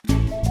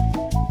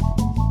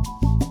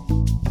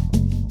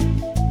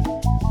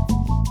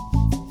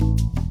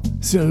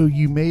So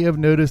you may have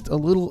noticed a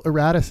little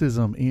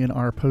erraticism in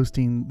our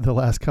posting the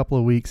last couple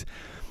of weeks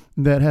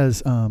that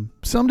has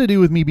some to do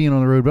with me being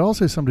on the road, but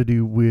also some to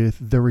do with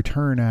the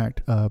Return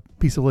Act, a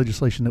piece of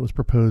legislation that was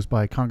proposed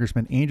by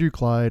Congressman Andrew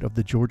Clyde of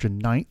the Georgia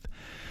 9th.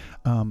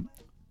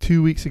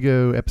 2 weeks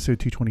ago, episode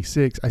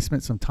 226, I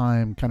spent some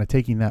time kind of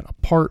taking that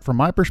apart from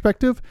my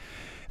perspective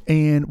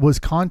and was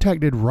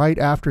contacted right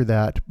after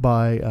that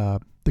by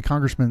the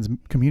congressman's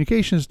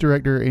communications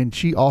director, and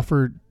she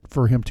offered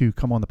for him to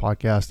come on the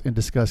podcast and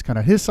discuss kind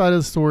of his side of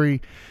the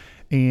story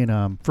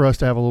and for us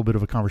to have a little bit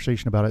of a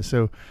conversation about it.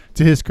 So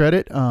to his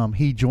credit,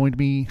 he joined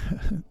me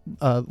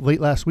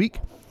late last week,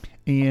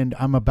 and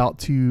I'm about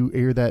to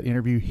air that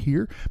interview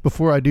here.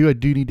 Before I do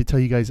need to tell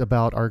you guys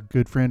about our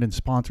good friend and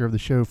sponsor of the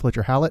show,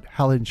 Fletcher Hallett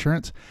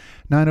Insurance,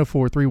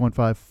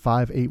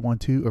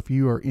 904-315-5812. If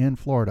you are in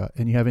Florida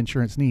and you have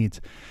insurance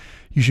needs,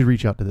 you should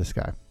reach out to this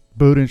guy.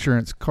 Boat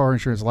insurance, car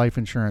insurance, life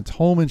insurance,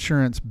 home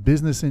insurance,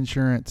 business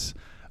insurance.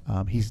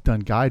 He's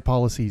done guide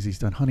policies. He's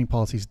done hunting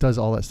policies, does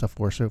all that stuff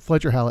for us. So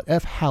Fletcher Hallett,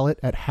 Hallett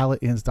at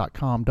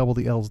hallettins.com, double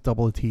the L's,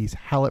 double the T's,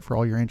 Hallett for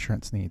all your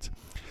insurance needs.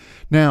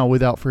 Now,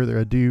 without further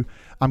ado,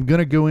 I'm going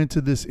to go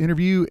into this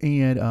interview,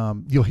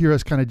 and you'll hear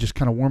us kind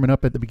of warming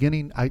up at the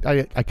beginning.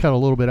 I cut a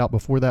little bit out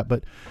before that,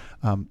 but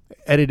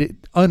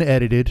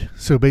unedited.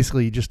 So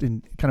basically just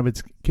in kind of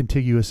its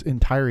contiguous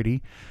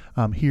entirety.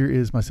 Here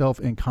is myself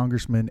and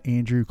Congressman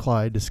Andrew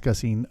Clyde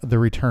discussing the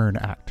Return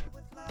Act.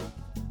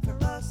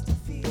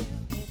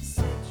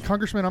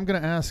 Congressman, I'm going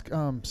to ask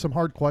some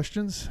hard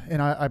questions, and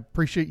I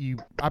appreciate you.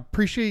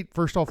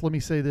 First off, let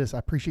me say this. I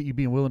appreciate you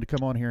being willing to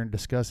come on here and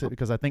discuss it,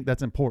 because I think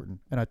that's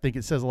important, and I think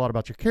it says a lot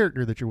about your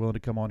character that you're willing to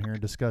come on here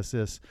and discuss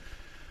this.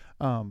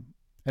 And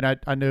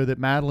I know that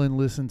Madeline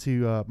listened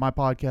to my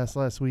podcast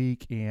last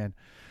week, and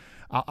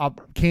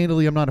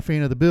candidly, I'm not a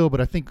fan of the bill,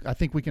 but I think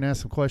we can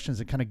ask some questions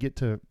and kind of get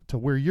to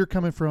where you're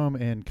coming from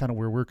and kind of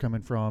where we're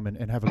coming from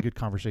and have a good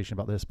conversation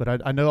about this.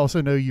 But I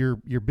also know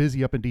you're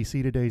busy up in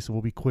DC today, so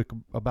we'll be quick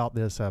about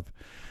this. I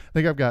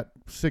think I've got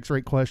 6 or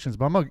 8 questions,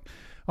 but I'm gonna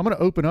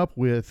open up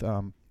with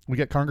we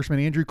got Congressman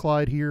Andrew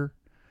Clyde here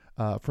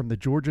from the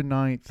Georgia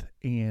 9th,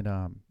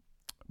 and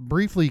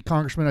briefly,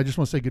 Congressman, I just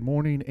want to say good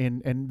morning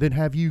and then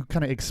have you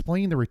kind of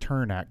explain the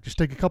Return Act. Just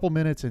take a couple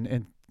minutes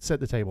and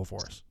set the table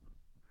for us.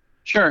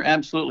 Sure,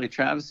 absolutely,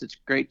 Travis. It's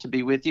great to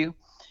be with you.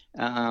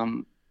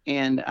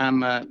 And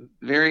I'm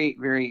very,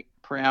 very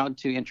proud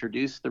to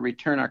introduce the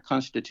Return Our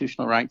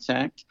Constitutional Rights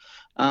Act.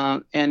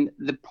 And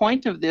the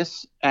point of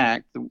this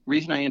act, the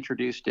reason I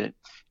introduced it,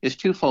 is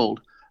twofold.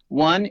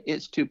 One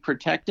is to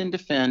protect and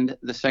defend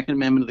the Second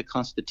Amendment of the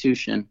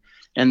Constitution.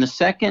 And the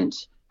second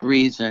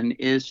reason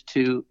is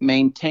to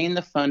maintain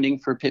the funding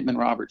for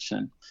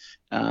Pittman-Robertson.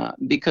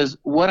 Because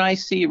what I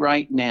see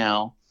right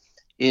now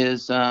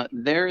is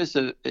there's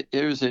an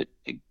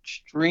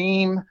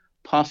extreme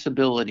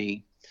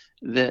possibility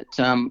that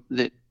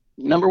that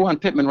number one,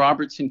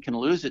 Pittman-Robertson can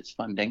lose its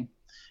funding,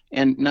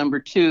 and number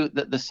two,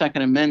 that the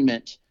Second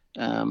Amendment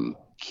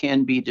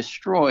can be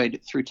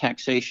destroyed through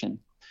taxation.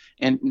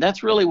 And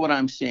that's really what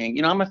I'm seeing.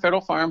 You know, I'm a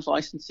federal firearms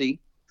licensee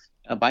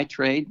by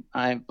trade.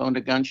 I've owned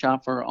a gun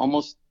shop for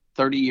almost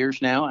 30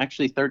 years now,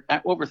 actually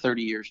over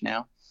 30 years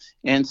now.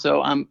 And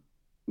so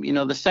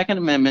the Second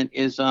Amendment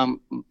is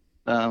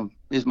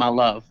my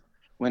love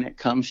when it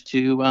comes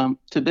to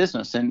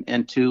business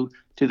and to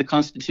the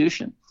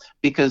Constitution,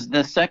 because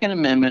the Second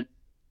Amendment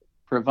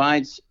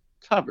provides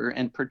cover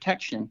and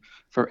protection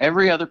for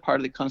every other part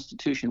of the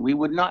Constitution. We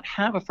would not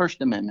have a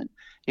First Amendment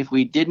if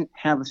we didn't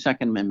have a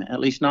Second Amendment, at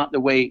least not the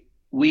way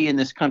we in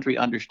this country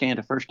understand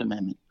a First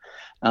Amendment.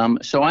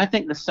 So I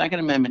think the Second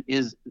Amendment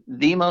is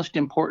the most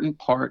important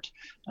part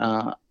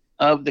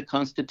of the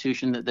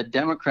Constitution that the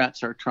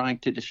Democrats are trying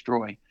to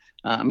destroy.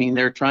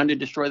 They're trying to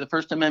destroy the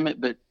First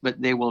Amendment, but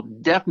they will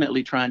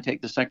definitely try and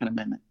take the Second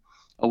Amendment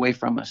away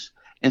from us.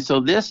 And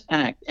so this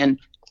act, and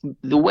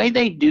the way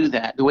they do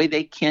that, the way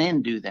they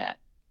can do that,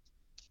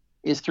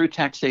 is through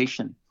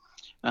taxation.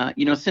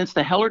 Since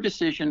the Heller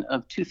decision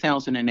of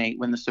 2008,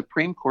 when the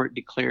Supreme Court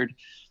declared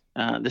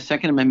the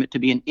Second Amendment to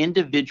be an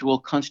individual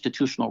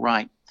constitutional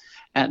right,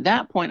 at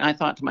that point I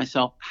thought to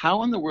myself,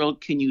 how in the world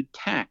can you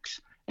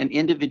tax an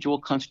individual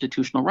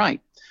constitutional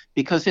right?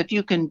 Because if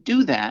you can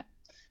do that,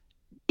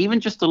 even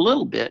just a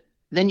little bit,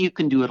 then you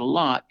can do it a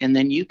lot, and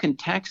then you can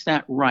tax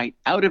that right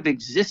out of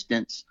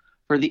existence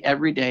for the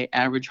everyday,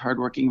 average,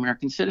 hardworking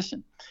American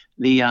citizen.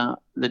 The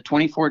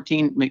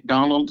 2014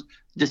 McDonald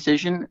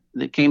decision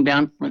that came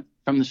down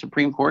from the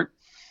Supreme Court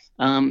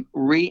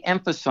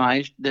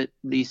re-emphasized that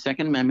the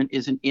Second Amendment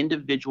is an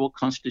individual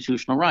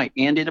constitutional right,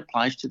 and it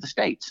applies to the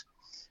states.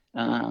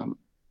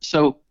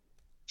 So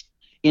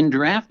in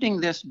drafting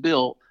this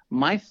bill,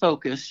 my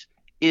focus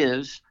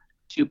is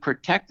to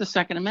protect the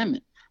Second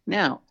Amendment.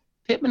 Now,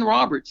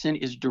 Pittman-Robertson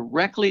is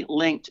directly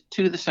linked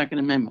to the Second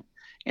Amendment,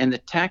 and the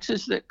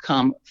taxes that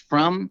come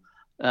from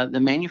the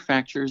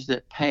manufacturers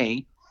that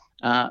pay,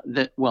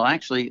 the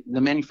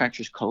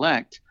manufacturers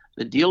collect,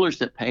 the dealers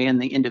that pay,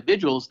 and the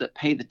individuals that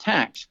pay the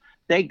tax,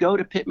 they go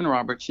to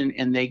Pittman-Robertson,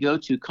 and they go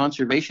to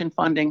conservation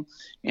funding,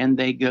 and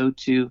they go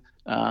to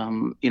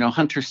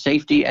hunter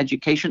safety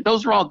education.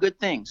 Those are all good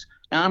things.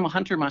 And I'm a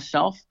hunter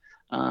myself,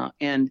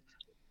 and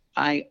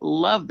I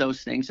love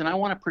those things, and I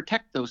want to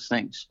protect those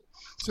things.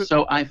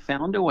 So I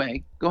found a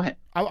way. Go ahead.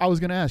 I was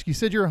going to ask. You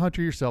said you're a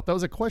hunter yourself. That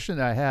was a question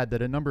that I had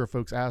that a number of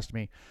folks asked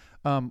me.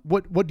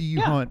 What do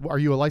you hunt? Are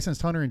you a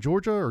licensed hunter in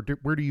Georgia, or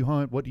where do you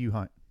hunt? What do you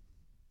hunt?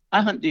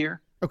 I hunt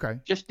deer. Okay.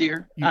 Just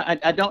deer.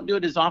 I don't do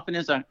it as often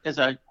as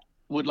I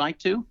would like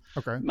to.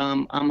 Okay.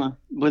 I'm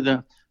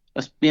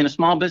being a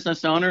small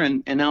business owner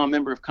and now a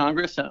member of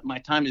Congress. My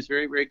time is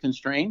very, very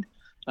constrained.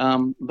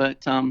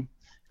 But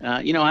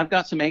I've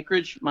got some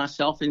acreage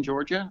myself in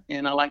Georgia,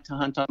 and I like to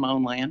hunt on my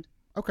own land.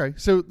 Okay,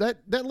 so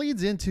that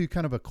leads into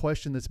kind of a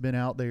question that's been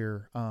out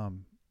there,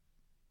 and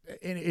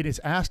it is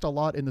asked a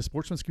lot in the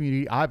sportsman's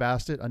community. I've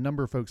asked it. A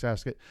number of folks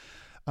ask it.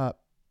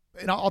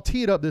 And I'll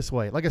tee it up this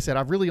way. Like I said,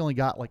 I've really only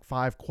got like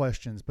 5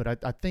 questions,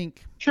 but I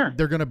think sure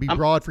they're going to be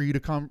broad for you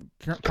to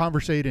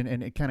conversate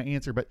and kind of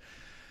answer. But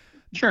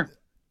sure.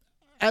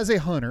 As a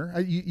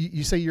hunter,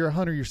 you say you're a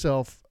hunter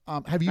yourself.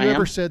 Have you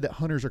ever said that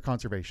hunters are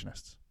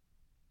conservationists?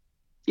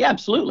 Yeah,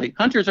 absolutely.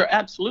 Hunters are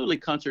absolutely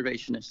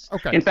conservationists.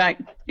 Okay. In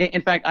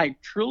fact, I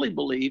truly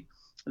believe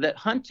that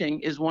hunting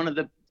is one of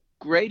the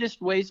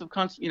greatest ways of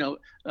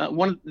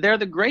they're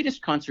the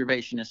greatest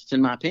conservationists,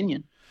 in my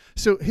opinion.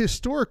 So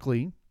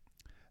historically,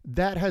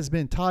 that has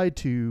been tied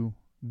to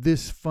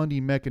this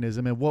funding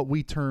mechanism and what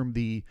we term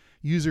the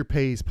user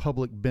pays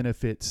public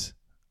benefits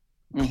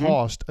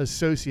cost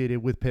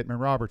associated with Pittman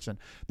Robertson.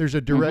 There's a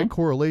direct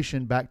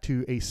correlation back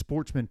to a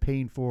sportsman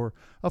paying for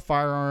a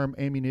firearm,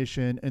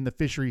 ammunition, and the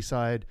fishery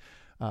side,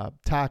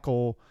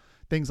 tackle,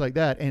 things like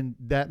that. And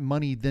that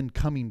money then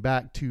coming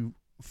back to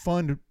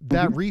fund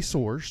that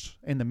resource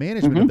and the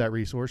management of that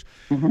resource,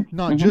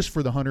 not just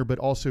for the hunter, but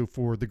also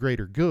for the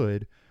greater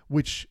good,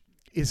 which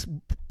is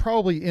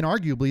probably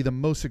inarguably the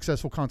most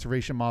successful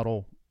conservation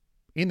model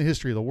in the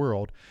history of the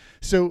world.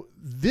 So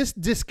this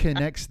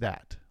disconnects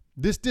that.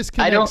 This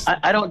disconnects.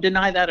 I don't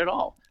deny that at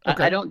all.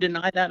 Okay. I don't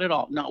deny that at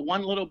all. Not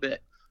one little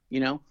bit.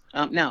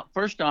 Now,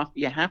 first off,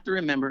 you have to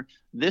remember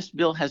this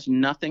bill has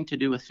nothing to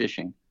do with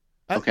fishing.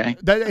 Okay.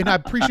 And I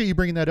appreciate you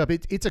bringing that up.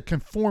 It's a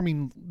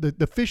conforming.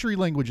 The fishery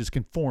language is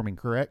conforming,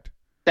 correct?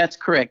 That's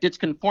correct. It's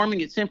conforming.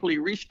 It's simply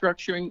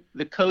restructuring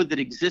the code that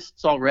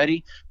exists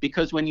already,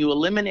 because when you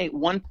eliminate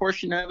one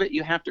portion of it,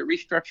 you have to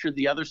restructure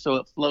the other so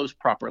it flows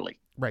properly.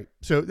 Right.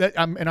 So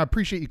and I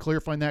appreciate you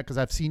clarifying that, because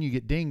I've seen you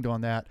get dinged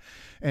on that.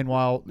 And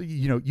while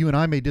you and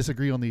I may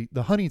disagree on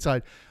the hunting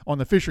side, on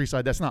the fishery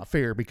side, that's not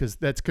fair, because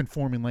that's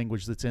conforming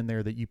language that's in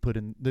there that you put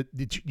in,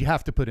 that you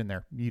have to put in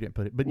there. You didn't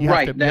put it, but you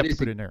have to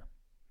put it in there.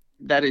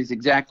 That is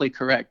exactly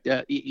correct.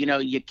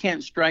 You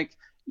can't strike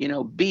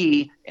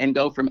B and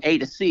go from A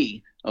to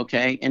C.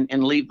 Okay,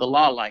 and leave the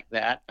law like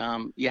that.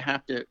 You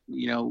have to,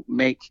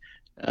 make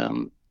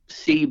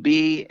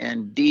CB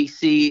and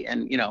DC,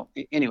 and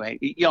anyway,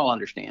 y'all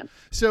understand.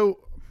 So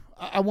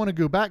I want to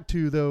go back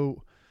to,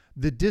 though,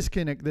 the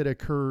disconnect that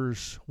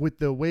occurs with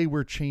the way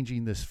we're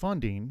changing this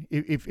funding.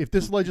 If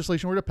this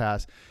legislation were to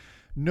pass,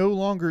 no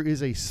longer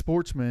is a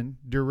sportsman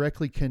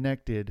directly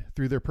connected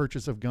through their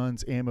purchase of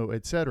guns, ammo,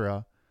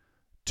 etc.,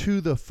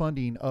 to the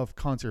funding of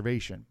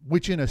conservation,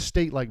 which in a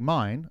state like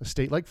mine, a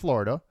state like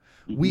Florida,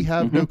 we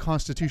have no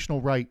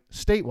constitutional right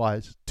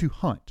statewide to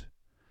hunt.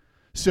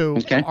 So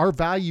our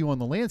value on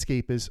the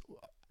landscape is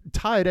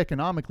tied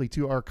economically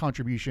to our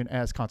contribution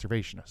as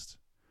conservationists.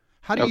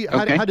 How do you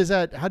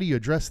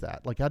address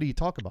that? Like, how do you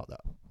talk about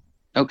that?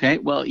 Okay.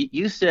 Well,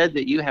 you said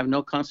that you have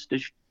no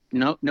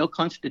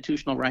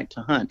constitutional right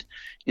to hunt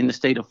in the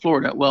state of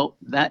Florida. Well,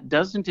 that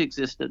doesn't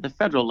exist at the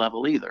federal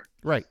level either.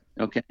 Right.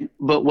 Okay.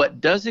 But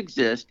what does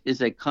exist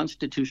is a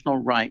constitutional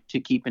right to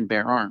keep and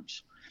bear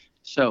arms.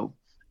 So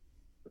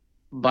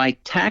by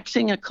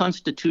taxing a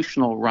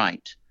constitutional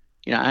right,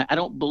 I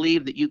don't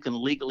believe that you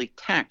can legally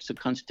tax a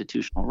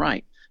constitutional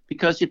right,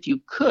 because if you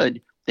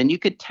could, then you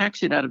could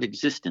tax it out of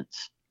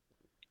existence.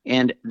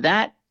 And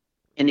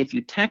if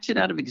you tax it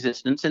out of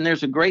existence, and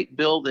there's a great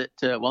bill that,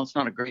 it's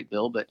not a great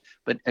bill, but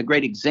a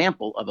great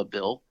example of a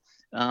bill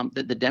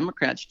that the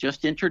Democrats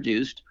just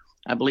introduced.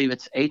 I believe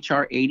it's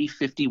H.R.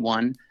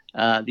 8051,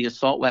 the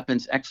Assault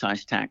Weapons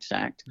Excise Tax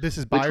Act. This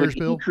is Byers'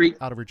 bill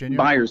out of Virginia?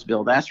 Byers'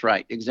 bill, that's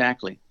right,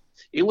 exactly.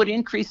 It would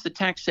increase the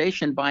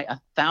taxation by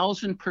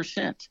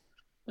 1,000%.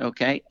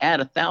 Okay, add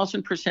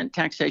 1,000%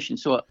 taxation.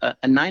 So a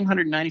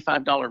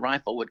 $995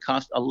 rifle would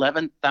cost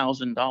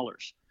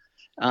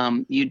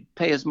 $11,000. You'd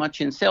pay as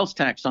much in sales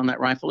tax on that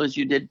rifle as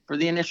you did for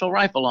the initial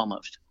rifle,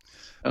 almost.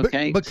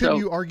 Okay, but could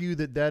you argue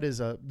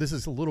that this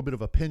is a little bit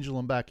of a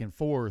pendulum back and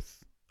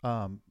forth?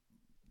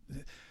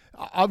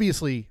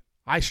 Obviously,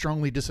 I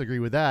strongly disagree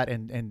with that,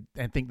 and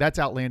think that's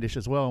outlandish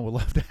as well, and would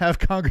love to have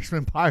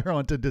Congressman Pryor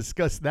on to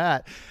discuss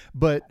that.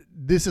 But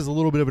this is a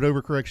little bit of an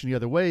overcorrection the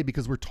other way,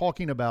 because we're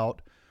talking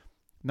about,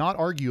 not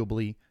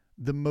arguably,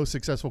 the most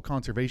successful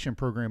conservation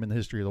program in the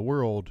history of the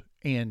world,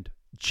 and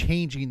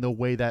changing the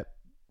way that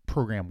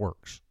program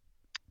works.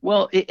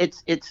 Well,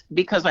 it's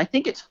because I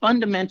think it's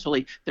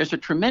fundamentally, there's a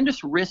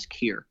tremendous risk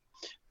here,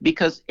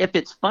 because if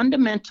it's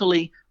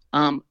fundamentally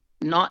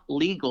not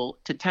legal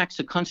to tax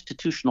a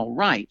constitutional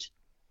right,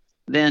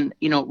 then,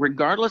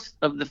 regardless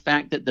of the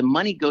fact that the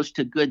money goes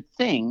to good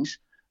things,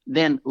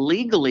 then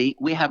legally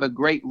we have a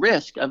great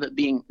risk of it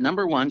being,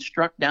 number one,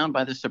 struck down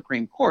by the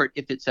Supreme Court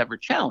if it's ever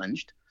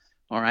challenged.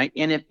 All right.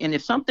 And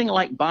if something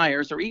like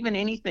Byers, or even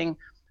anything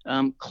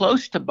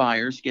close to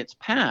Byers, gets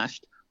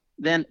passed,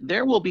 then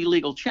there will be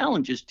legal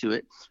challenges to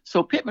it.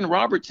 So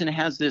Pittman-Robertson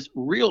has this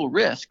real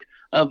risk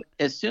of,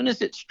 as soon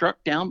as it's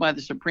struck down by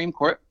the Supreme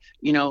Court,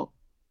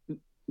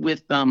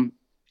 with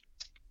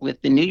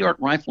the New York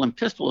Rifle and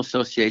Pistol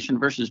Association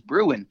versus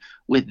Bruen,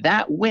 with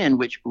that win,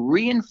 which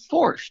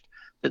reinforced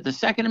that the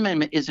Second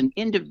Amendment is an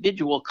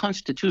individual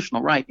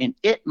constitutional right, and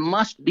it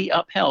must be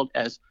upheld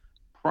as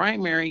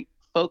primary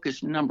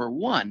focus number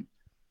one,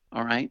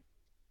 all right,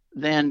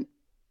 then,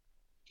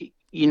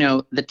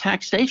 the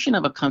taxation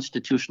of a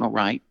constitutional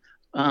right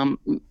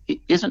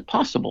isn't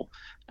possible.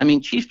 I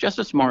mean, Chief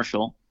Justice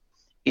Marshall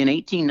in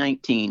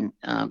 1819,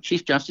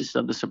 Chief Justice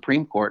of the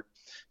Supreme Court,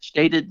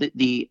 stated that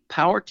the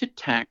power to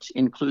tax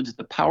includes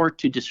the power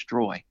to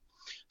destroy.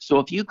 So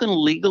if you can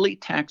legally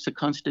tax a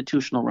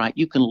constitutional right,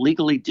 you can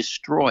legally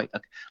destroy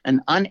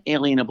an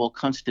unalienable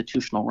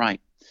constitutional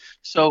right.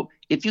 So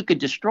if you could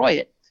destroy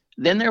it,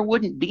 then there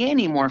wouldn't be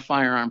any more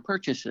firearm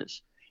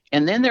purchases.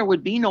 And then there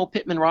would be no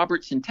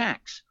Pittman-Robertson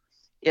tax.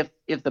 If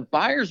the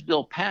Byers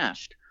bill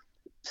passed,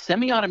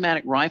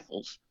 semi-automatic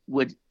rifles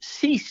would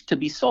cease to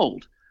be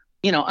sold,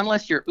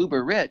 unless you're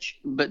uber rich.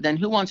 But then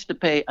who wants to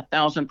pay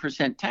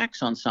 1,000%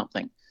 tax on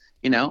something?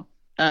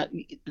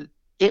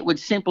 It would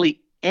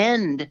simply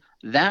end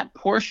that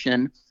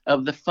portion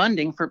of the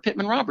funding for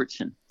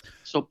Pittman-Robertson.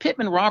 So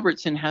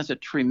Pittman-Robertson has a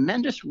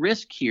tremendous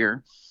risk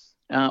here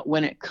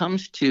when it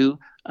comes to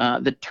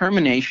the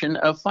termination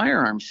of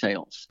firearm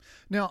sales.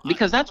 Now,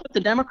 because that's what the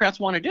Democrats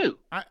want to do.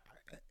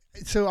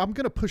 So I'm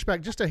going to push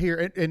back just to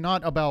hear, and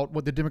not about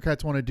what the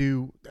Democrats want to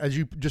do as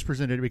you just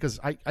presented it,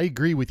 because I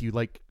agree with you.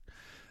 Like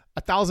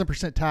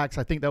 1,000% tax,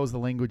 I think that was the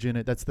language in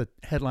it. That's the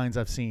headlines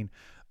I've seen.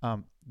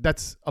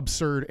 That's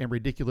absurd and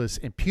ridiculous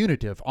and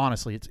punitive.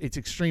 Honestly, it's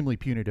extremely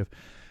punitive.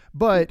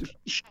 But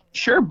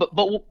sure, but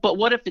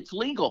what if it's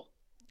legal?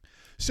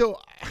 So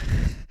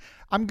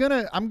I'm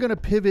gonna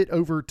pivot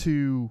over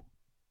to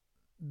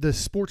the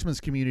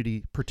sportsman's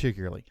community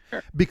particularly,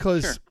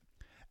 because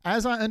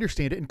as I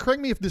understand it, and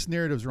correct me if this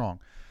narrative is wrong,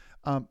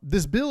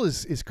 this bill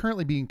is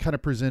currently being kind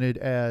of presented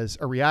as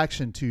a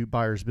reaction to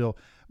Byers' bill,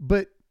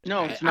 but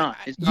no, it's not.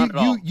 It's not at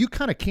all. You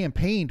kind of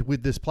campaigned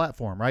with this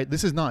platform, right?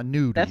 This is not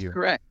new to you. That's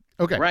correct.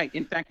 Okay. Right.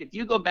 In fact, if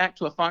you go back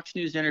to a Fox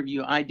News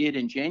interview I did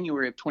in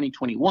January of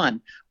 2021,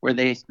 where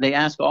they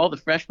asked all the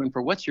freshmen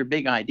for what's your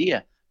big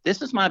idea?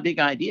 This is my big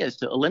idea, is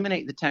to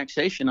eliminate the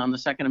taxation on the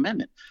Second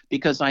Amendment,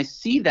 because I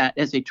see that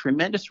as a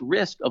tremendous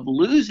risk of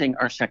losing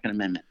our Second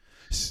Amendment.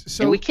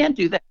 So, and we can't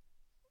do that.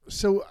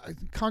 So,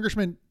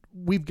 Congressman,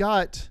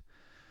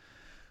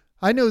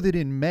 I know that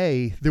in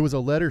May, there was a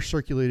letter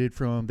circulated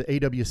from the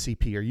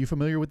AWCP. Are you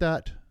familiar with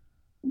that?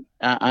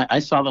 I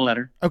saw the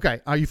letter.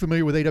 Okay. Are you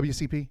familiar with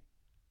AWCP?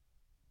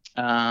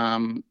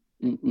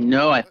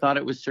 No, I thought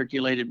it was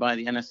circulated by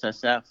the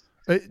NSSF.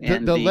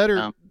 The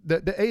letter,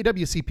 the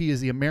AWCP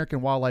is the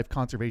American Wildlife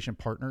Conservation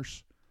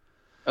Partners.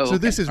 Oh, so okay.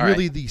 This is All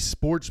really right. the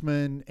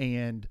sportsman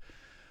and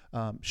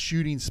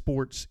shooting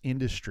sports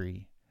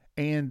industry.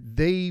 And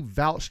they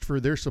vouched for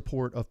their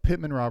support of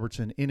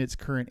Pittman-Robertson in its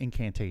current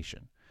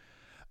incantation.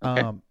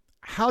 Okay.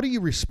 How do you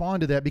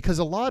respond to that? Because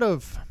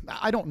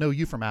I don't know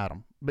you from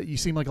Adam, but you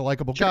seem like a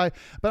likable guy,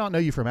 but I don't know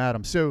you from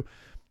Adam. So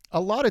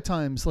a lot of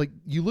times, like,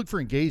 you look for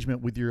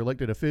engagement with your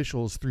elected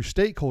officials through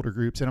stakeholder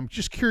groups. And I'm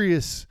just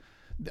curious,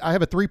 I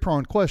have a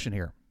 3-pronged question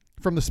here.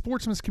 From the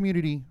sportsman's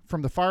community,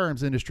 from the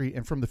firearms industry,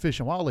 and from the fish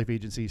and wildlife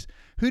agencies,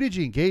 who did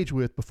you engage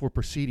with before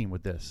proceeding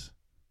with this?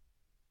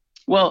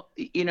 Well,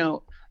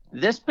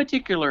 this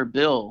particular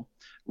bill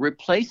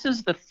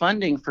replaces the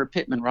funding for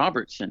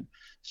Pittman-Robertson.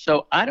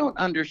 So I don't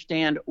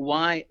understand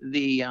why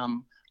the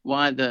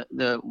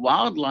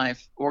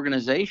wildlife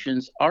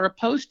organizations are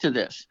opposed to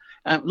this.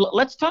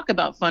 Let's talk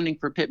about funding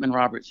for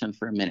Pittman-Robertson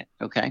for a minute,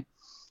 okay?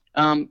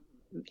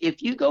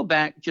 If you go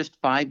back just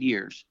 5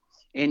 years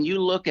and you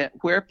look at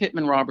where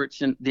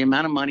Pittman-Robertson, the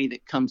amount of money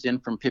that comes in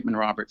from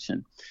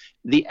Pittman-Robertson,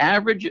 the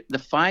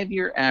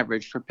 5-year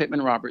average for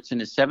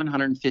Pittman-Robertson is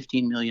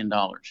 $715 million.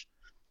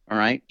 All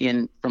right,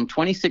 from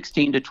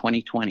 2016 to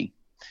 2020.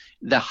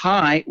 The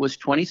high was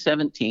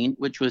 2017,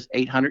 which was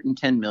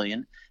 $810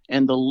 million,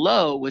 and the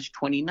low was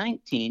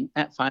 2019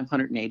 at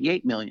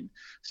 $588 million.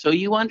 So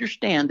you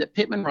understand that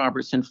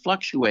Pittman-Robertson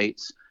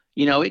fluctuates.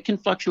 It can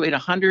fluctuate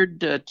 $100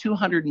 to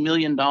 $200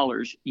 million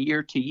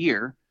year to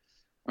year.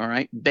 All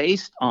right,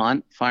 based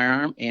on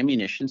firearm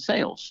ammunition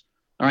sales.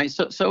 All right,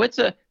 so it's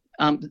a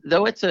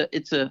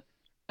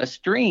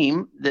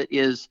stream that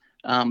is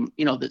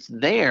that's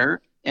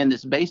there and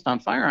it's based on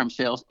firearm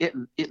sales. It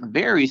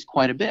varies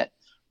quite a bit.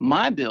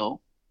 My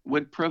bill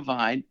would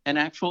provide an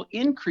actual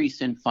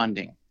increase in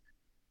funding.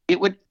 It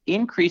would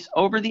increase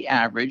over the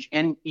average,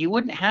 and you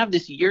wouldn't have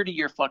this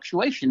year-to-year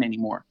fluctuation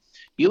anymore.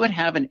 You would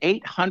have an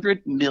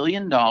 $800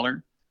 million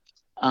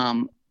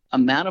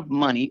amount of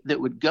money that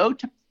would go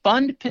to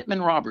fund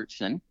Pittman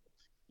Robertson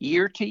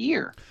year to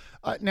year.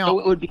 Now, so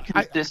it would be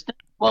consistent.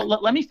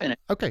 Let me finish.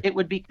 Okay. It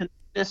would be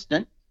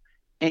consistent.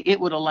 It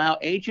would allow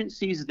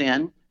agencies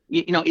then,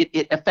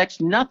 it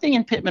affects nothing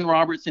in Pittman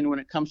Robertson when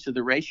it comes to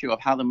the ratio of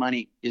how the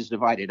money is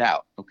divided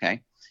out.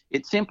 Okay.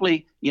 It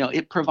simply,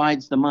 it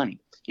provides the money.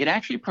 It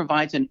actually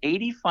provides an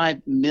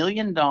 $85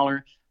 million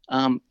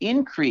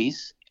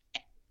increase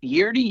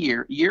year to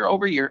year, year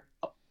over year,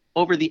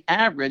 over the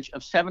average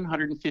of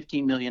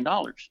 $715 million.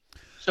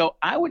 So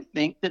I would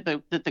think that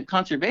the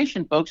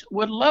conservation folks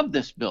would love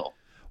this bill.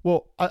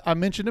 Well, I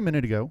mentioned a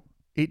minute ago,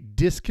 it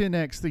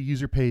disconnects the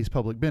user pays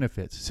public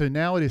benefits. So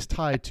now it is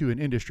tied to an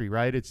industry,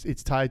 right?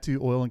 It's tied to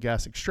oil and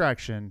gas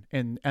extraction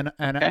and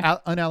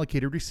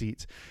unallocated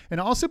receipts. And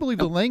I also believe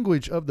the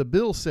language of the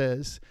bill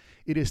says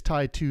it is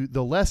tied to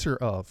the lesser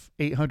of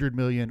 800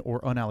 million or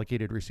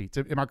unallocated receipts.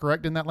 Am I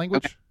correct in that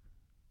language?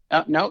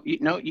 Okay. No,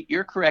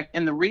 you're correct.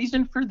 And the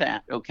reason for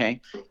that,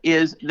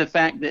 is the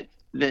fact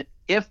that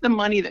if the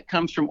money that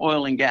comes from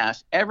oil and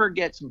gas ever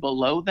gets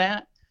below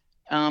that,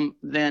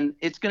 then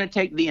it's going to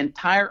take the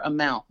entire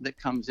amount that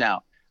comes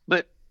out.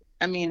 But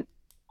I mean,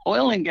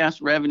 oil and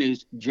gas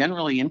revenues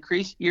generally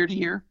increase year to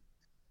year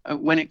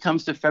when it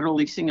comes to federal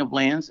leasing of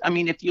lands. I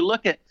mean, if you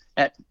look at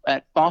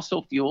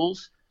fossil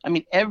fuels, I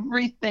mean,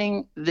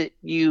 everything that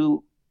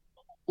you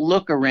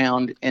look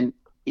around and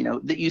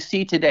that you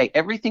see today,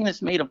 everything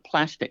that's made of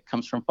plastic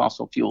comes from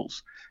fossil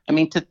fuels. I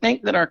mean, to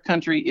think that our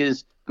country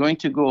is going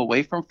to go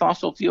away from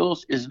fossil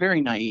fuels is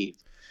very naive.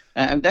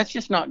 And that's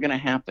just not going to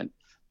happen.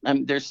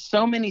 There's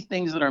so many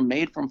things that are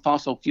made from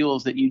fossil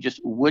fuels that you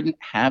just wouldn't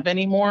have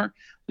anymore,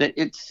 that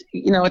it's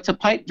a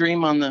pipe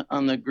dream on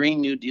the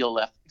Green New Deal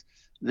left,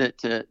 that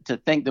to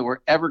think that we're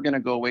ever going to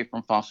go away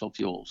from fossil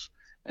fuels.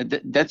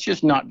 That's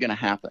just not going to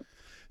happen.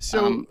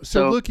 So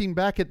looking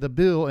back at the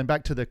bill and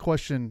back to the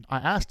question I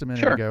asked a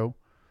minute ago,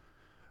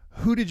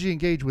 who did you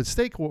engage with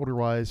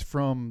stakeholder-wise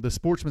from the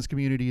sportsman's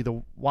community,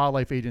 the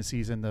wildlife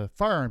agencies, and the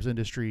firearms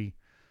industry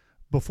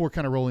before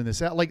kind of rolling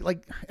this out?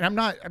 And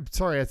I'm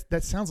sorry,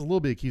 that sounds a little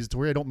bit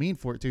accusatory. I don't mean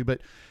for it to,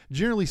 but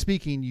generally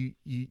speaking,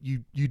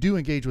 you do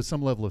engage with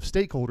some level of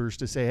stakeholders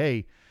to say,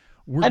 hey,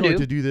 we're going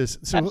to do this.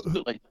 So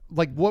absolutely.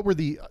 What were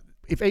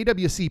if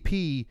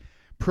AWCP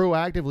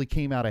proactively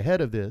came out ahead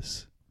of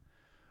this,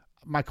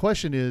 my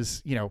question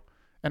is,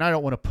 and I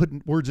don't want to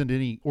put words into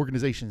any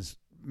organization's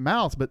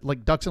mouths, but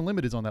like Ducks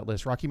Unlimited's on that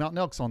list, Rocky Mountain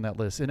Elk's on that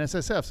list,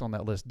 NSSF's on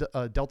that list,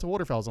 Delta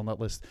Waterfowl's on that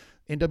list,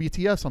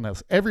 NWTF's on that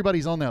list.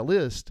 Everybody's on that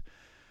list.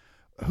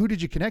 Who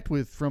did you connect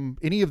with from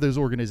any of those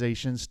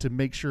organizations to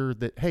make sure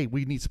that, hey,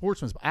 we need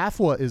sportsmen?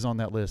 AFWA is on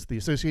that list, the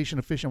Association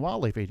of Fish and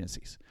Wildlife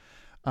Agencies.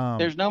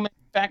 There's no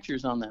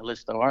manufacturers on that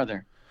list, though, are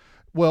there?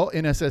 Well,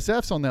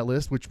 NSSF's on that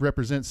list, which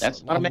represents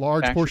a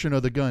large portion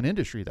of the gun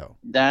industry, though.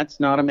 That's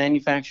not a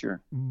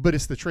manufacturer. But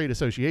it's the trade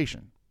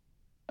association.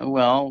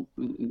 Well,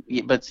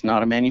 but it's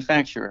not a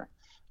manufacturer.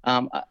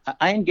 I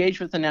engage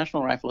with the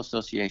National Rifle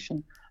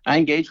Association. I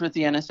engage with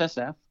the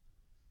NSSF.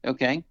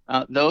 Okay,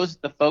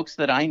 the folks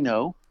that I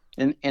know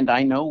and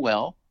I know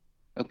well.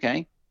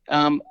 Okay,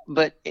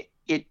 but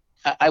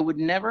I would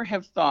never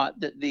have thought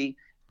that the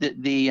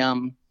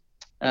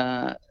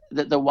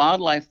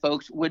wildlife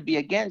folks would be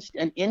against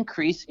an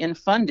increase in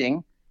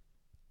funding,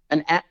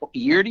 an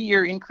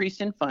year-to-year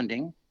increase in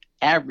funding,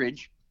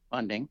 average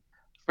funding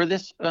for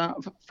this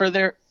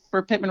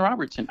for Pittman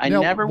Robertson. I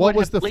never would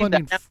have believed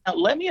that. Now,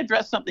 let me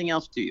address something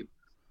else to you.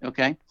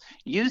 Okay,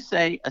 you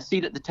say a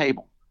seat at the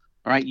table.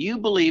 All right, you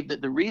believe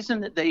that the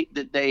reason that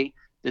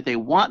they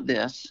want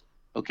this,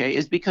 okay,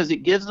 is because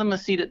it gives them a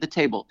seat at the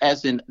table,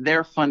 as in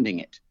they're funding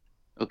it.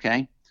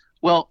 Okay,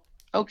 well,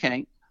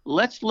 okay.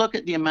 Let's look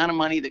at the amount of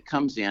money that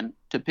comes in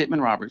to Pittman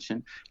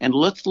Robertson, and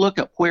let's look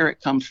at where it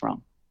comes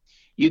from.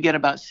 You get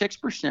about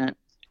 6%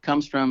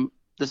 comes from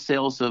the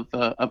sales of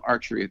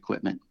archery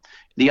equipment.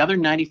 The other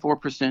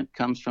 94%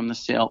 comes from the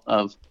sale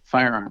of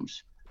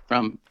firearms,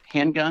 from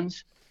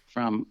handguns,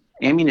 from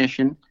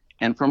ammunition,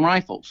 and from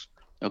rifles.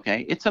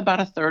 Okay, it's about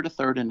a third,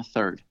 and a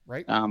third.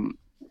 Right.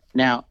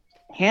 Now,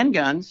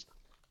 handguns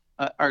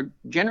are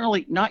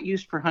generally not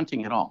used for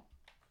hunting at all.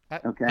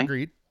 Okay.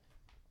 Agreed.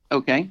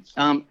 Okay.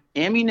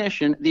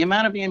 Ammunition, the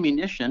amount of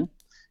ammunition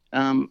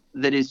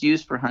that is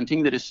used for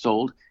hunting that is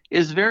sold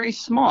is very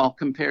small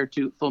compared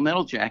to Full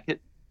Metal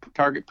Jacket,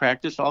 target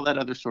practice, all that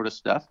other sort of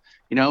stuff.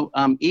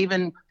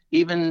 Even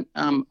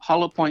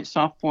hollow point,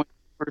 soft point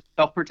for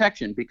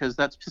self-protection, because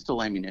that's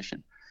pistol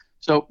ammunition.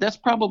 So that's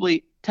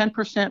probably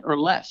 10% or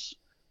less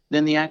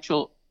than the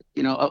actual,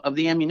 of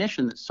the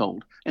ammunition that's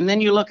sold. And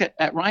then you look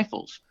at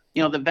rifles.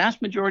 The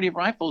vast majority of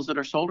rifles that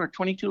are sold are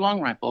 22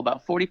 long rifle,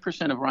 about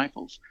 40% of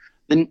rifles.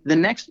 The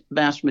next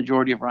vast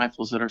majority of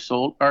rifles that are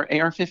sold are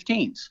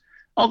AR-15s.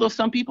 Although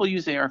some people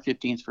use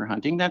AR-15s for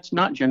hunting, that's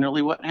not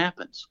generally what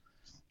happens.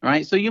 All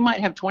right, so you might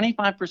have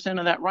 25%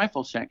 of that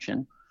rifle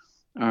section,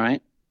 all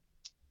right,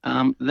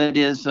 that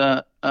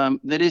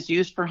is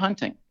used for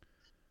hunting.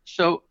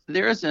 So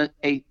there is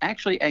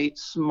actually a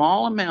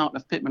small amount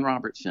of Pittman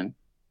Robertson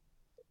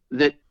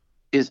that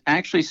is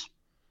actually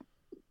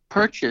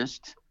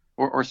purchased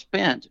or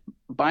spent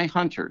by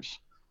hunters.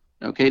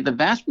 Okay, the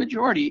vast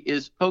majority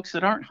is folks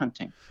that aren't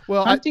hunting.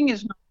 Well, hunting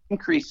is not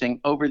increasing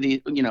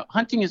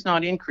hunting is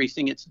not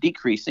increasing, it's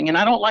decreasing, and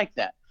I don't like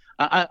that.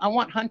 I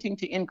want hunting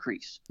to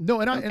increase. No,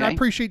 and I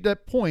appreciate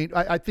that point.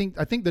 I think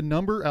the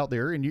number out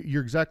there, and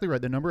you're exactly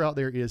right. The number out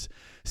there is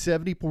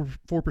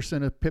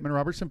 74% of Pittman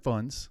Robertson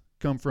funds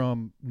come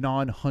from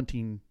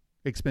non-hunting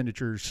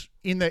expenditures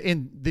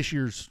in this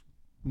year's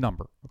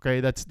number.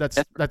 Okay, that's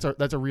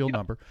a real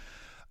number.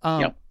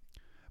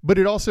 But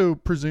it also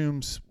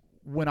presumes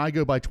when I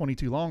go buy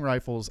 22 long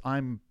rifles,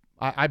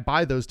 I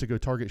buy those to go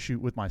target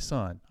shoot with my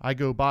son. I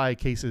go buy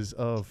cases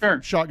of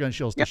shotgun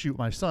shells to shoot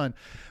my son.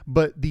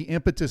 But the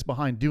impetus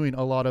behind doing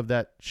a lot of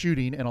that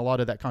shooting and a lot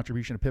of that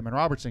contribution to Pittman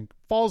Robertson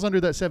falls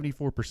under that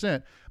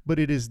 74%, but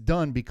it is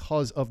done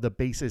because of the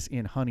basis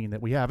in hunting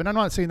that we have. And I'm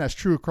not saying that's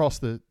true across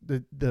the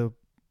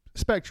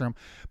spectrum,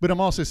 but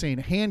I'm also saying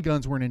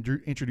handguns weren't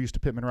introduced to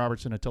Pittman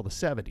Robertson until the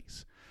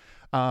 70s.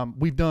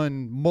 We've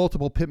done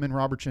multiple Pittman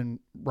Robertson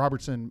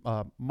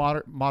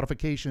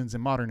modifications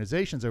and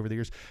modernizations over the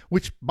years,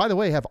 which, by the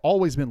way, have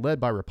always been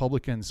led by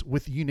Republicans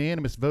with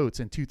unanimous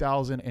votes in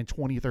 2000 and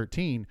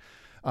 2013.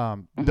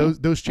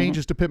 Those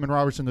changes to Pittman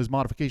Robertson, those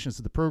modifications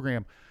to the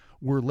program,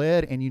 were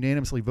led and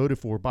unanimously voted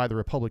for by the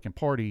Republican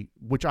Party,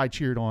 which I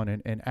cheered on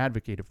and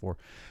advocated for.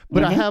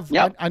 But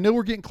I know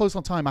we're getting close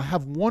on time. I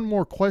have one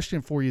more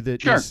question for you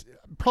that is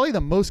probably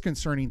the most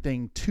concerning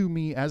thing to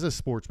me as a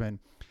sportsman.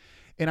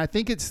 And I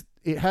think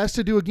it has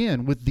to do,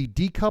 again, with the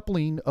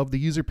decoupling of the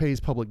user pays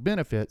public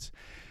benefits.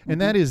 And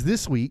that is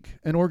this week,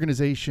 an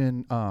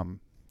organization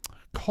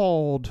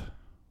called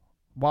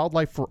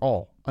Wildlife for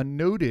All, a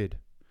noted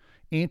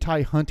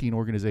anti-hunting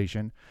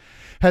organization,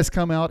 has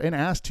come out and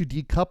asked to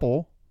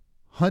decouple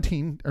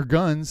hunting or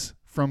guns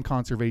from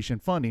conservation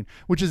funding,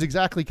 which is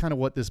exactly kind of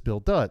what this bill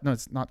does. No,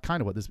 it's not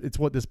kind of it's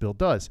what this bill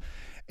does.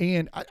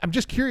 And I'm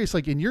just curious,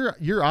 like in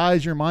your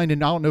eyes, your mind,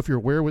 and I don't know if you're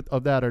aware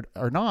of that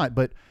or not,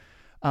 but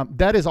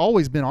that has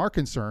always been our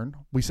concern.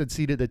 We said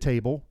seat at the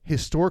table.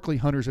 Historically,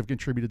 hunters have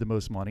contributed the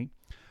most money.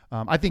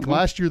 I think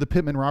last year the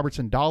Pittman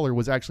Robertson dollar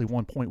was actually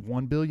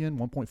 1.1 billion,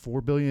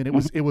 1.4 billion.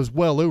 It was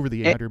well over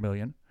the 800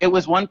 million. It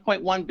was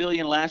 1.1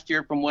 billion last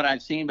year from what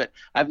I've seen, but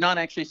I've not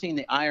actually seen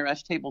the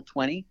IRS table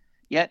 20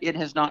 yet. It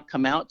has not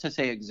come out to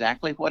say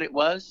exactly what it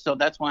was, so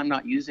that's why I'm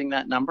not using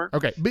that number.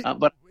 Okay,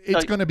 but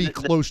it's going to be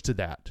close to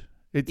that.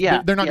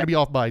 They're not going to be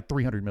off by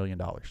 $300 million.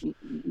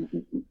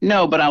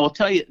 No, but I will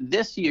tell you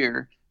this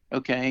year,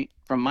 okay,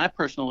 from my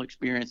personal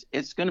experience,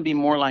 it's going to be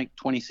more like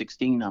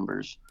 2016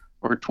 numbers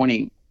or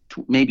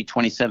maybe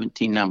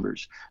 2017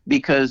 numbers,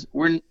 because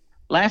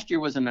last year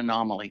was an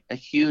anomaly, a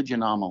huge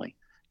anomaly.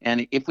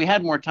 And if we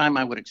had more time,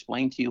 I would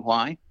explain to you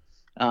why.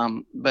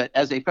 But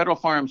as a federal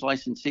firearms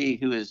licensee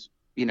who's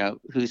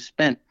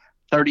spent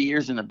 30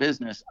 years in the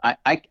business,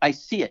 I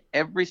see it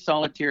every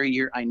solitary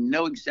year. I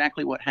know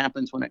exactly what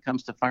happens when it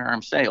comes to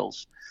firearm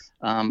sales.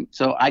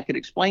 So I could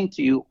explain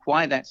to you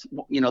why that's,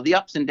 the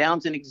ups and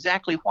downs and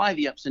exactly why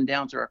the ups and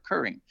downs are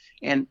occurring,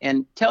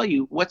 and tell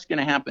you what's going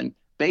to happen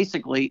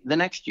basically the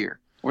next year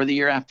or the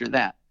year after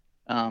that,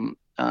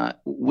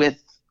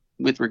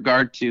 with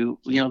regard to,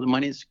 the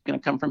money that's going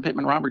to come from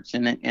Pittman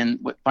Robertson and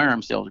what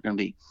firearm sales are going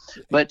to be.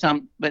 But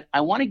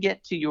I want to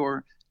get to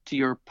your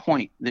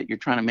point that you're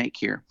trying to make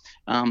here,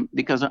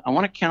 because I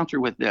want to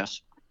counter with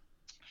this.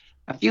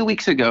 A few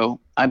weeks ago,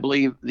 I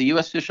believe the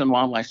U.S. Fish and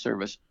Wildlife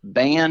Service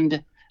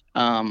banned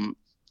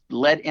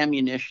lead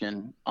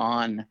ammunition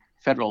on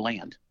federal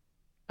land.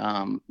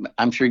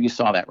 I'm sure you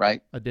saw that,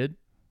 right? I did.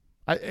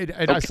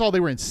 I saw they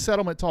were in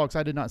settlement talks.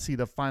 I did not see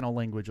the final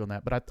language on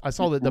that, but I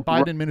saw that the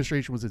Biden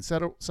administration was in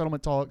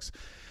settlement talks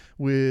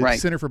with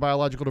Center for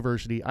Biological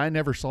Diversity. I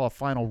never saw a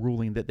final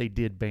ruling that they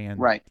did ban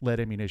lead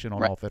ammunition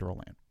on all federal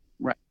land.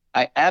 Right.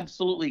 I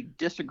absolutely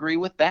disagree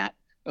with that.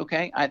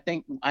 Okay. I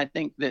think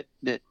that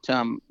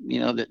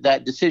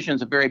that decision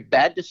is a very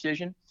bad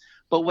decision.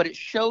 But what it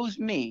shows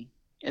me,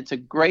 it's a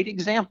great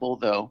example,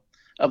 though,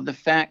 of the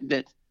fact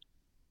that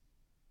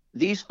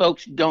these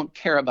folks don't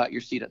care about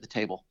your seat at the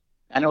table.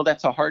 I know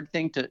that's a hard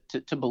thing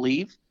to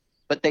believe,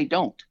 but they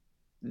don't.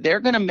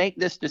 They're going to make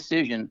this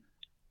decision,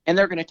 and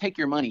they're going to take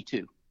your money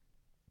too.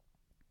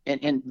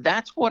 And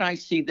that's what I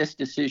see this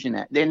decision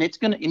at. Then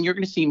you're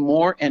going to see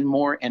more and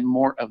more and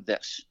more of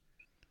this.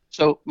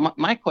 So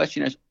my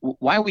question is,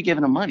 why are we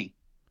giving them money?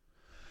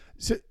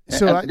 So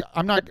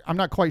I'm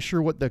not quite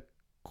sure what the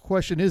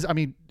question is. I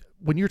mean,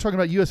 when you're talking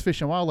about U.S.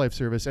 Fish and Wildlife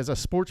Service, as a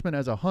sportsman,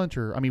 as a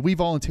hunter, I mean, we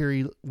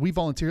volunteer.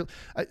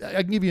 I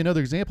can give you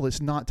another example. It's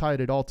not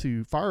tied at all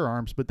to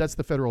firearms, but that's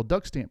the federal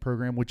duck stamp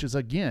program, which is,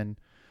 again,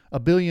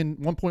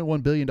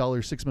 $1.1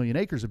 billion, 6 million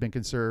acres have been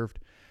conserved.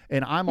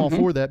 And I'm all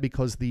for that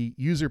because the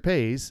user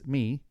pays,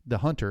 me, the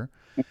hunter,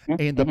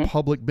 and the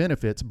public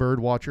benefits, bird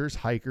watchers,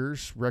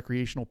 hikers,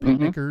 recreational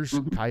picnickers,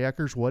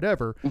 kayakers,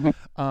 whatever.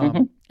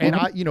 And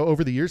I,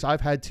 over the years,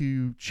 I've had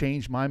to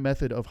change my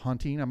method of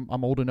hunting.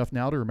 I'm old enough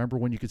now to remember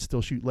when you could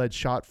still shoot lead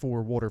shot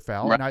for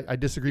waterfowl. Right. And I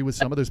disagree with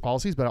some of those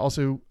policies, but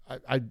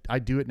I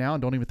do it now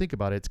and don't even think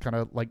about it. It's kind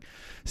of like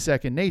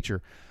second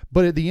nature.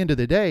 But at the end of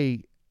the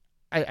day,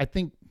 I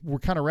think we're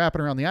kind of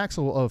wrapping around the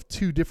axle of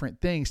two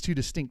different things, two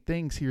distinct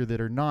things here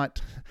that are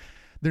not,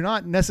 they're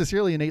not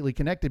necessarily innately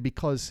connected,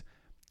 because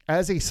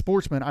as a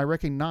sportsman, I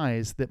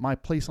recognize that my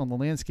place on the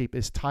landscape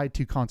is tied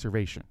to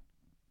conservation.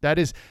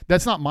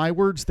 That's not my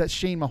words. That's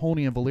Shane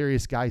Mahoney and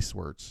Valerius Geist's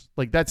words.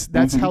 Like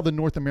that's how the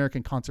North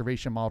American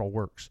conservation model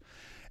works.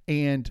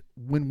 And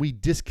when we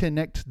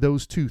disconnect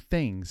those two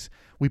things,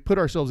 we put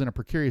ourselves in a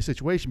precarious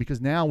situation,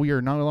 because now we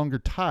are no longer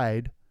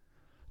tied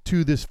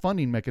to this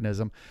funding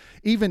mechanism.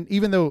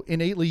 Even though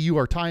innately you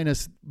are tying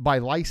us by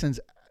license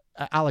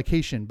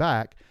allocation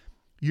back,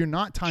 you're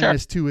not tying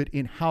us to it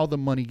in how the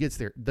money gets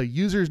there. The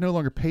user is no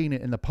longer paying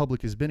it and the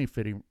public is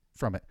benefiting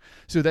from it.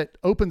 So that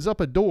opens up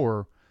a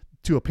door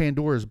to a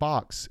Pandora's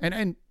box.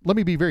 And let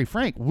me be very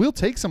frank, we'll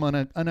take some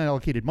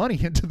unallocated money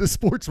into the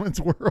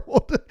sportsman's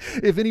world.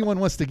 If anyone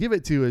wants to give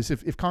it to us,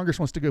 if Congress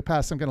wants to go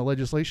pass some kind of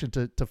legislation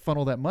to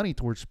funnel that money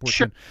towards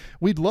sportsmen,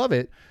 we'd love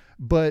it.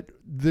 But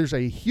there's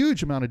a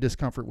huge amount of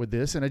discomfort with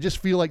this. And I just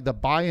feel like the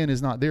buy-in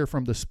is not there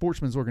from the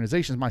sportsmen's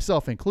organizations,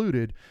 myself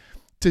included,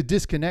 to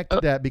disconnect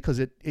that, because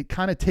it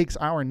kind of takes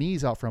our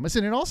knees out from us.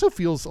 And it also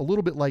feels a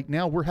little bit like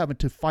now we're having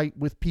to fight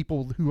with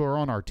people who are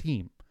on our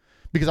team.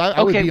 Because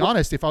I would be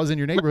honest, if I was in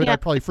your neighborhood,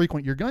 I'd probably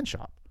frequent your gun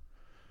shop.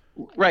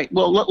 Right.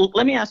 Well,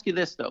 let me ask you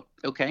this, though.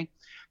 Okay.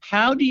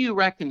 How do you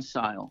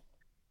reconcile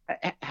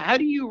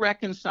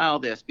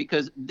this?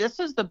 Because this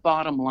is the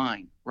bottom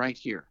line right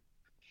here.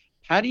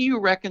 How do you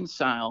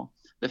reconcile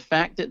the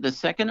fact that the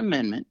Second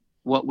Amendment,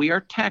 what we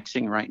are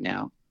taxing right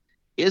now,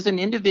 is an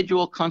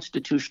individual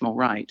constitutional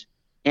right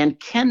and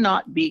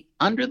cannot be,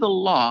 under the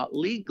law,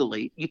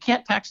 legally, you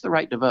can't tax the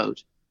right to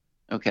vote.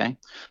 Okay.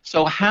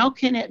 So how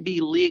can it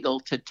be legal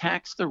to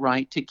tax the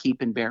right to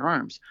keep and bear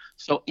arms?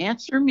 So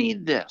answer me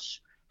this.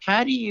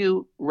 How do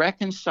you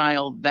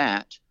reconcile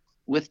that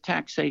with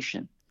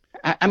taxation?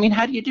 I mean,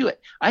 how do you do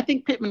it? I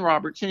think Pittman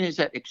Robertson is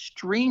at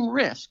extreme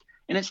risk,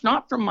 and it's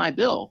not from my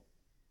bill.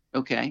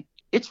 Okay.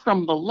 It's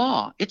from the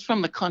law. It's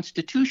from the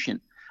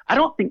Constitution. I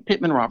don't think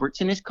Pittman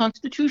Robertson is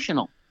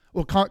constitutional.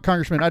 Well,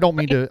 Congressman, I don't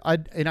mean to, I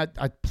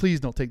please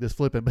don't take this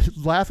flippant, but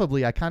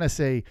laughably, I kind of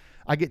say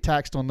I get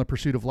taxed on the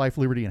pursuit of life,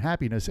 liberty, and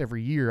happiness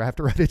every year. I have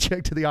to write a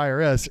check to the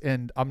IRS,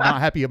 and I'm not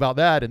happy about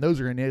that. And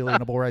those are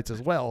inalienable rights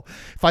as well.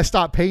 If I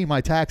stop paying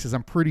my taxes,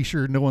 I'm pretty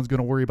sure no one's going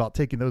to worry about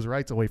taking those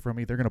rights away from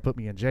me. They're going to put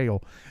me in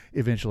jail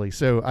eventually.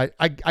 So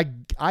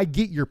I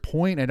get your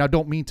point, and I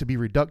don't mean to be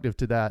reductive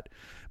to that.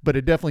 But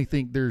I definitely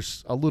think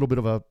there's a little bit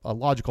of a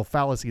logical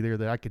fallacy there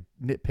that I could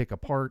nitpick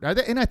apart.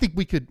 And I think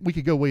we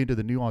could go way into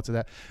the nuance of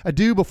that.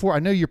 I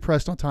know you're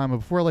pressed on time, but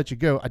before I let you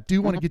go, I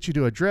do want to get you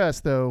to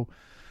address, though,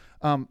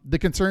 the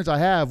concerns I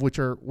have, which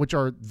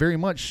are very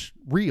much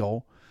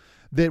real,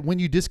 that when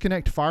you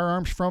disconnect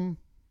firearms from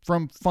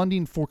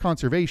funding for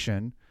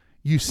conservation,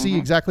 you see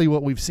exactly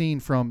what we've seen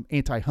from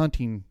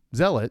anti-hunting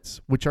zealots,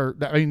 which are,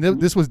 I mean,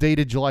 this was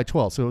dated July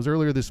 12th, so it was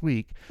earlier this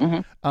week,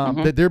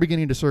 that they're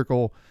beginning to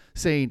circle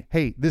saying,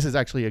 hey, this is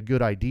actually a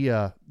good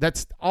idea.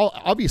 That's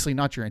obviously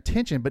not your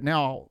intention, but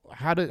now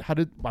how did I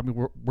mean,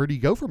 where do you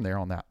go from there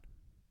on that?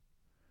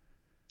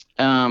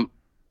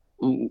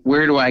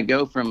 Where do I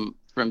go from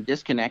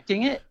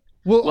disconnecting it?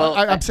 Well,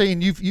 I'm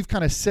saying you've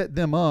kind of set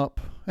them up,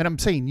 and I'm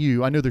saying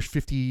I know there's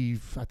 50,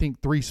 I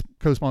think 3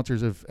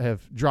 co-sponsors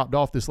have dropped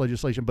off this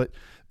legislation, but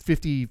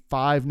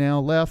 55 now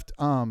left.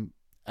 And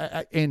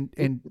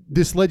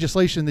this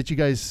legislation that you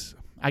guys,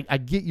 I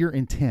get your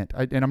intent,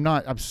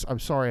 I'm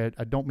sorry,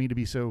 I don't mean to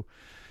be so,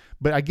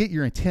 but I get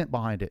your intent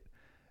behind it.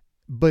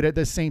 But at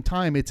the same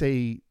time, it's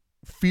a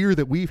fear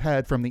that we've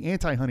had from the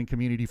anti-hunting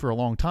community for a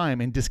long time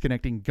in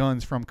disconnecting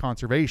guns from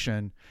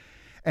conservation.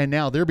 And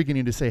now they're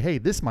beginning to say, hey,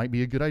 this might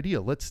be a good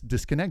idea. Let's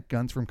disconnect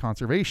guns from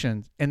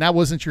conservation. And that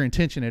wasn't your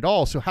intention at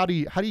all. So how do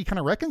you kind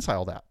of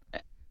reconcile that?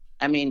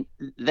 I mean,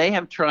 they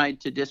have tried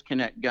to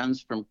disconnect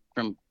guns from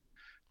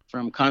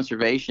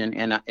conservation.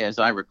 And as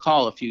I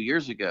recall, a few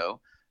years ago,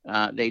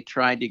 they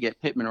tried to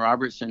get Pittman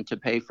Robertson to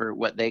pay for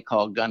what they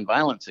call gun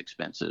violence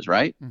expenses,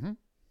 right? Mm-hmm.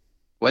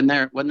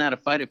 Wasn't that a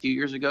fight a few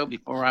years ago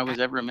before I was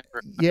ever a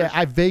member? Yeah,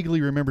 I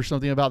vaguely remember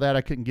something about that.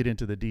 I couldn't get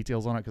into the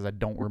details on it because I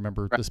don't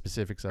remember the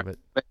specifics of it.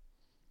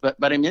 But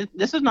I mean,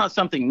 this is not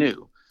something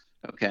new,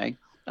 okay?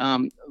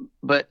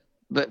 But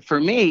for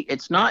me,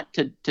 it's not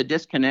to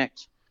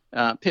disconnect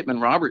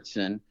Pittman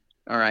Robertson,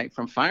 all right,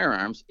 from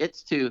firearms.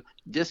 It's to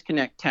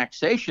disconnect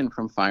taxation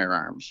from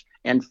firearms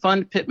and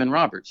fund Pittman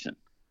Robertson.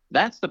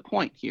 That's the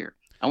point here.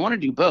 I want to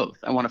do both.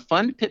 I want to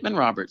fund Pittman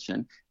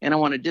Robertson, and I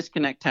want to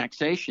disconnect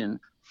taxation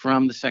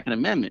from the Second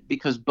Amendment,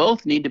 because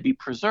both need to be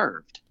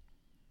preserved.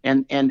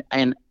 And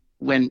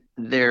when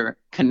they're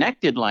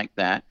connected like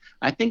that,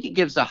 I think it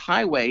gives a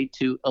highway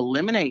to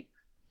eliminate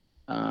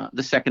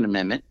the Second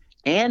Amendment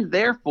and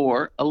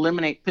therefore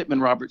eliminate Pittman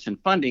Robertson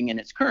funding in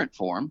its current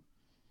form.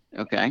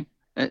 Okay,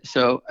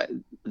 so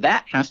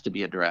that has to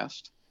be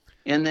addressed,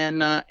 and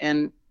then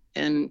and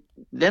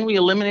then we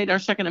eliminate our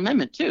Second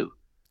Amendment too.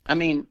 I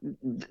mean,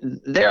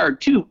 there are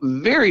two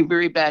very,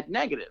 very bad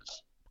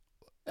negatives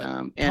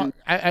And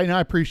I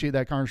appreciate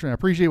that, Congressman. I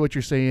appreciate what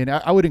you're saying.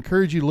 I would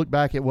encourage you to look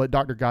back at what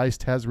Dr.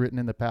 Geist has written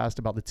in the past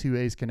about the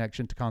 2A's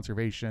connection to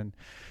conservation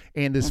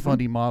and this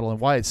funding model and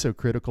why it's so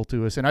critical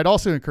to us. And I'd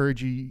also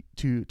encourage you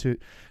to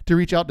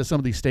reach out to some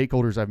of these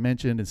stakeholders I've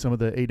mentioned and some of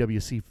the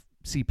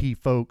AWCP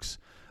folks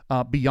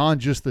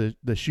beyond just the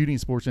shooting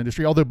sports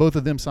industry, although both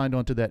of them signed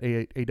on to that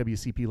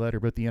AWCP letter,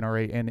 both the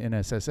NRA and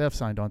NSSF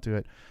signed on to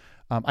it.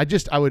 I'd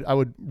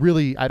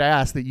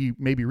ask that you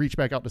maybe reach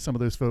back out to some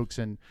of those folks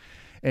and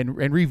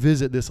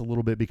revisit this a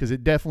little bit, because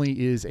it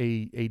definitely is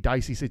a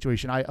dicey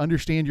situation. I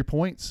understand your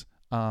points,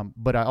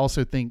 but I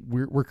also think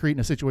we're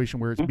creating a situation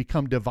where it's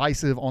become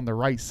divisive on the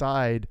right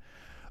side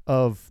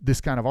of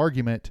this kind of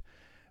argument,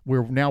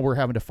 where now we're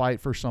having to fight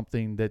for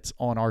something that's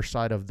on our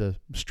side of the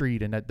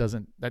street, and that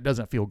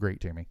doesn't feel great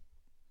to me.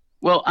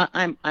 Well,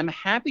 I'm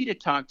happy to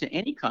talk to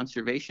any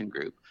conservation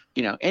group.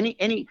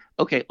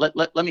 Okay,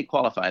 let me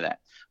qualify that.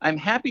 I'm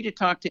happy to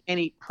talk to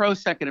any pro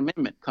Second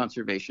Amendment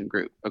conservation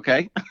group.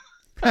 Okay.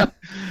 Yeah,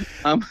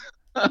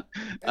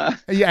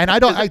 and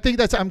I think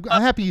that's. I'm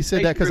happy you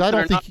said that, because I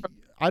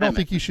don't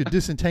think you should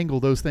disentangle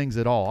those things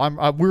at all.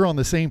 We're on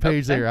the same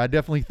page there. I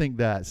definitely think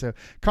that. So,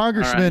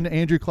 Congressman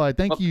Andrew Clyde,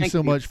 thank you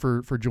so much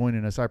for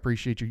joining us. I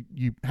appreciate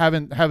you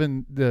having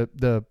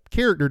the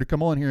character to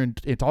come on here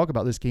and talk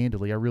about this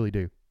candidly. I really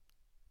do.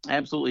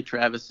 Absolutely,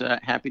 Travis.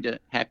 Happy to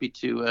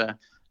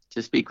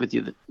speak with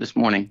you this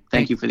morning.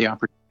 Thank you for the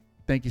opportunity.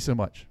 Thank you so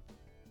much.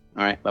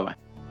 All right. Bye-bye.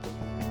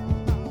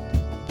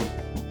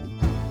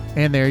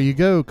 And there you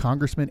go,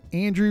 Congressman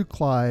Andrew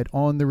Clyde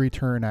on the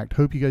Return Act.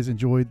 Hope you guys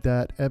enjoyed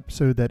that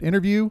episode, that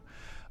interview.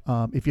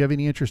 If you have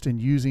any interest in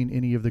using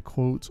any of the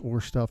quotes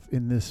or stuff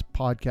in this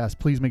podcast,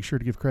 please make sure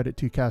to give credit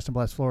to Cast and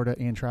Blast Florida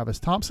and Travis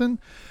Thompson.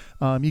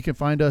 You can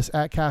find us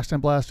at Cast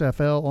and Blast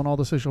FL on all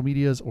the social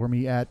medias, or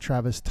me at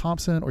Travis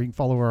Thompson, or you can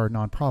follow our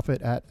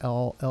nonprofit at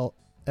allfla.org.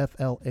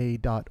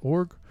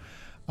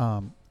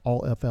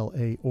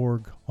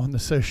 allfla.org on the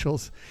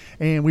socials.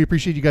 And we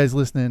appreciate you guys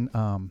listening.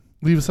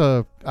 Leave us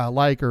a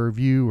like or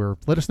review, or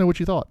let us know what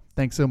you thought.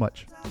 Thanks so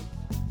much.